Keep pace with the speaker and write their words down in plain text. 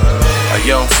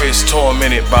young fish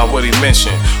tormented by what he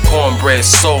mentioned. Cornbread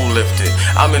soul lifted.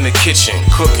 I'm in the kitchen,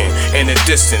 cooking, in the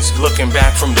distance, looking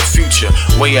back from the future,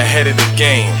 way ahead of the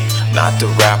game. Not the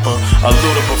rapper, a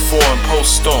little before and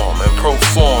post-storm, and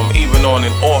pro-form even on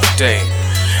an off day.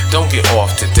 Don't get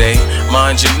off today,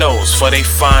 mind your nose, for they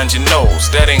find your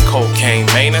nose. That ain't cocaine,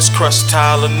 man, that's crushed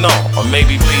tile or no. Or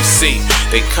maybe BC,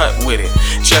 they cut with it,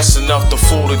 just enough to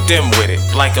fool the dim with it.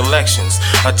 Like elections,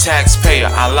 a taxpayer,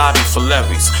 I lobby for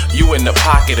levies. You in the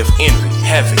pocket of envy,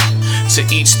 heavy. To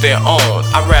each their own,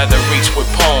 I'd rather reach with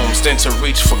poems than to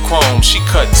reach for chrome. She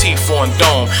cut teeth on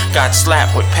dome, got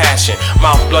slapped with passion,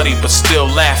 mouth bloody but still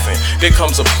laughing. There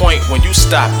comes a point when you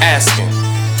stop asking.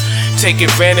 Take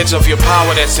advantage of your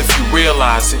power, that's if you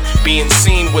realize it. Being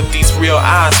seen with these real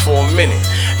eyes for a minute.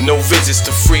 No visits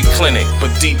to free clinic, but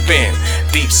deep in,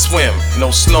 deep swim, no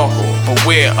snorkel.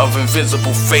 Beware of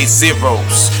invisible face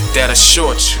zeros that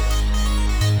assure you